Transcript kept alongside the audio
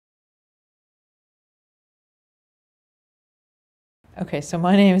Okay, so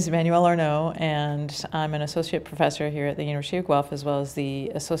my name is Emmanuelle Arnaud, and I'm an associate professor here at the University of Guelph, as well as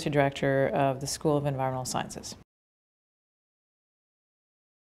the associate director of the School of Environmental Sciences.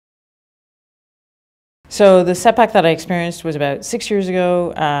 So the setback that I experienced was about 6 years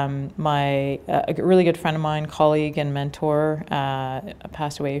ago. A really good friend of mine, colleague and mentor,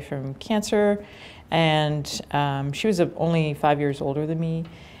 passed away from cancer, and she was only 5 years older than me.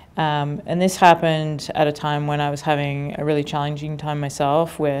 And this happened at a time when I was having a really challenging time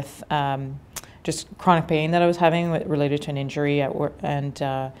myself with just chronic pain that I was having related to an injury at work, and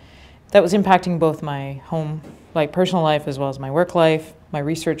that was impacting both my home, like personal life, as well as my work life, my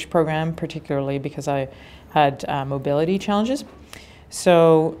research program, particularly because I had mobility challenges.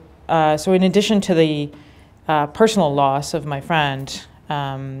 So in addition to the personal loss of my friend,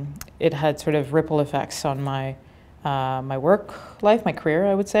 it had sort of ripple effects on my work life, my career,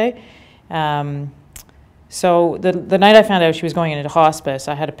 I would say. So the night I found out she was going into hospice,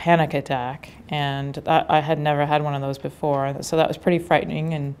 I had a panic attack, and I had never had one of those before. So that was pretty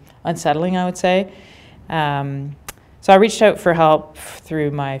frightening and unsettling, I would say. So I reached out for help through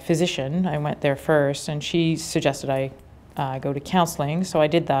my physician. I went there first, and she suggested I go to counseling. So I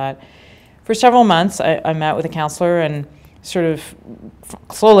did that. For several months, I met with a counselor and sort of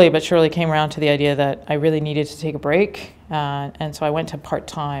slowly but surely came around to the idea that I really needed to take a break, and so I went to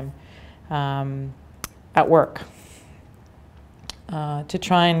part-time at work to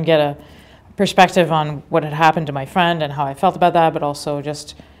try and get a perspective on what had happened to my friend and how I felt about that, but also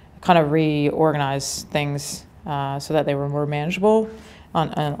just kind of reorganize things so that they were more manageable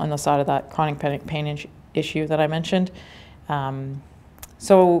on the side of that chronic pain issue that I mentioned.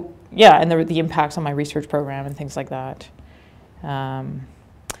 So yeah, and the impacts on my research program and things like that.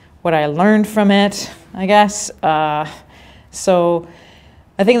 What I learned from it, I guess. So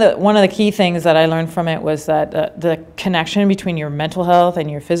I think that one of the key things that I learned from it was that the connection between your mental health and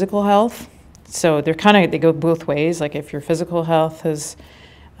your physical health. So they go both ways. Like if your physical health has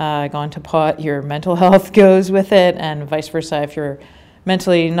gone to pot, your mental health goes with it, and vice versa. If you're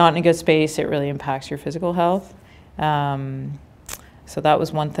mentally not in a good space, it really impacts your physical health. So that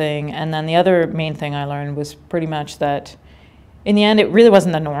was one thing. And then the other main thing I learned was pretty much that in the end, it really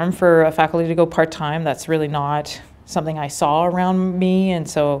wasn't the norm for a faculty to go part-time. That's really not something I saw around me. And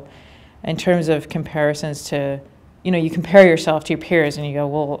so in terms of comparisons to, you compare yourself to your peers and you go,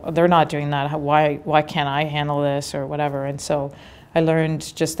 well, they're not doing that. Why can't I handle this or whatever? And so I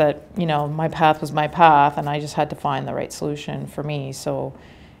learned just that, my path was my path, and I just had to find the right solution for me. So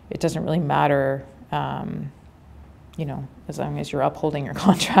it doesn't really matter, as long as you're upholding your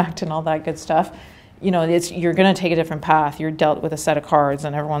contract and all that good stuff. You're going to take a different path. You're dealt with a set of cards,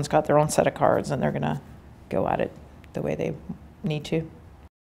 and everyone's got their own set of cards, and they're going to go at it the way they need to.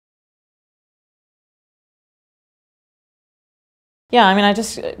 Yeah, I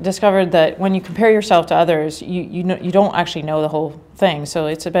just discovered that when you compare yourself to others, you don't actually know the whole thing. So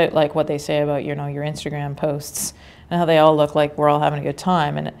it's about like what they say about your Instagram posts and how they all look like we're all having a good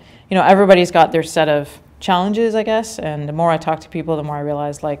time, and everybody's got their set of challenges, I guess. And the more I talk to people, the more I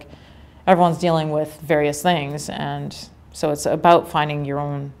realize like everyone's dealing with various things, and so it's about finding your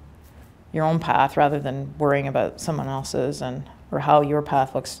own path rather than worrying about someone else's or how your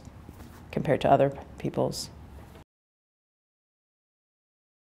path looks compared to other people's.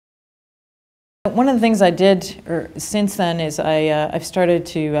 One of the things I did since then is I've started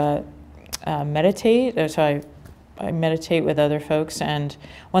to meditate. So I meditate with other folks, and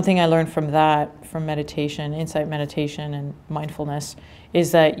one thing I learned from meditation, insight meditation and mindfulness,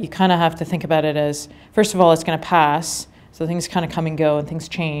 is that you kind of have to think about it as, first of all, it's going to pass, so things kind of come and go and things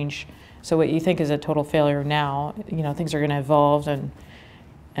change. So what you think is a total failure now, things are going to evolve and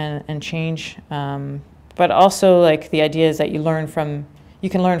change. But also, like, the idea is that you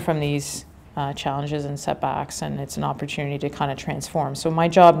can learn from these challenges and setbacks, and it's an opportunity to kind of transform. So my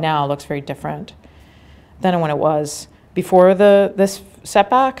job now looks very different than when it was before this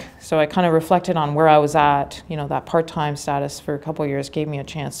setback. So I kind of reflected on where I was at. That part-time status for a couple of years gave me a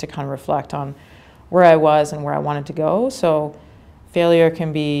chance to kind of reflect on where I was and where I wanted to go. So failure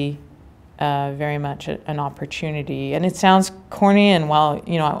can be very much an opportunity. And it sounds corny, and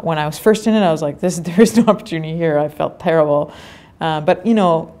when I was first in it, I was like, there's no opportunity here. I felt terrible. But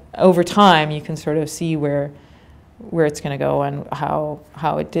over time, you can sort of see where it's going to go and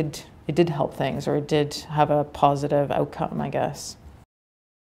how it did help things, or it did have a positive outcome, I guess.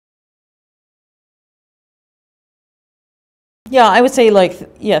 Yeah, I would say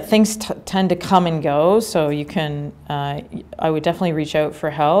things tend to come and go, so you can, I would definitely reach out for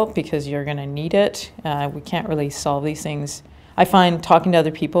help because you're going to need it. We can't really solve these things. I find talking to other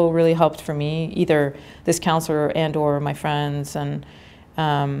people really helped for me, either this counselor and or my friends, and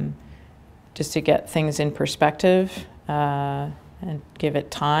just to get things in perspective and give it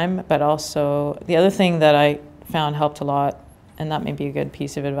time. But also the other thing that I found helped a lot, and that may be a good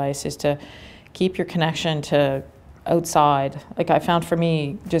piece of advice, is to keep your connection to outside. Like I found for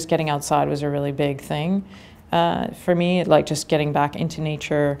me, just getting outside was a really big thing for me, like just getting back into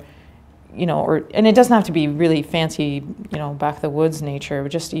nature, you know, and it doesn't have to be really fancy, you know, back of the woods nature,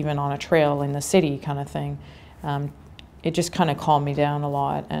 but just even on a trail in the city kind of thing. It just kind of calmed me down a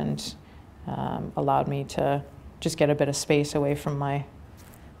lot and allowed me to just get a bit of space away from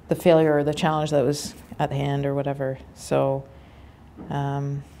the failure or the challenge that was at hand or whatever. So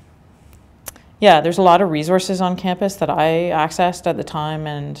yeah, there's a lot of resources on campus that I accessed at the time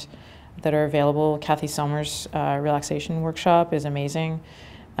and that are available. Kathy Sommer's relaxation workshop is amazing.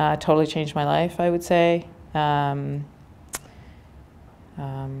 Totally changed my life, I would say. What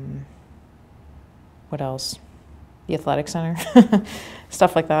else? The athletic center,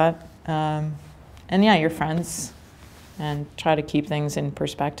 stuff like that. And yeah, your friends, and try to keep things in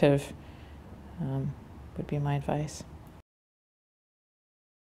perspective would be my advice.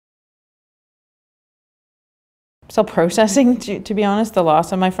 Still processing, to be honest, the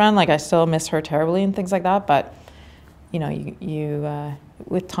loss of my friend. Like I still miss her terribly and things like that. But you know, you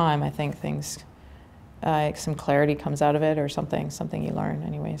with time, I think things, some clarity comes out of it, or something you learn,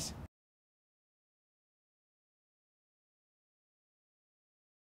 anyways.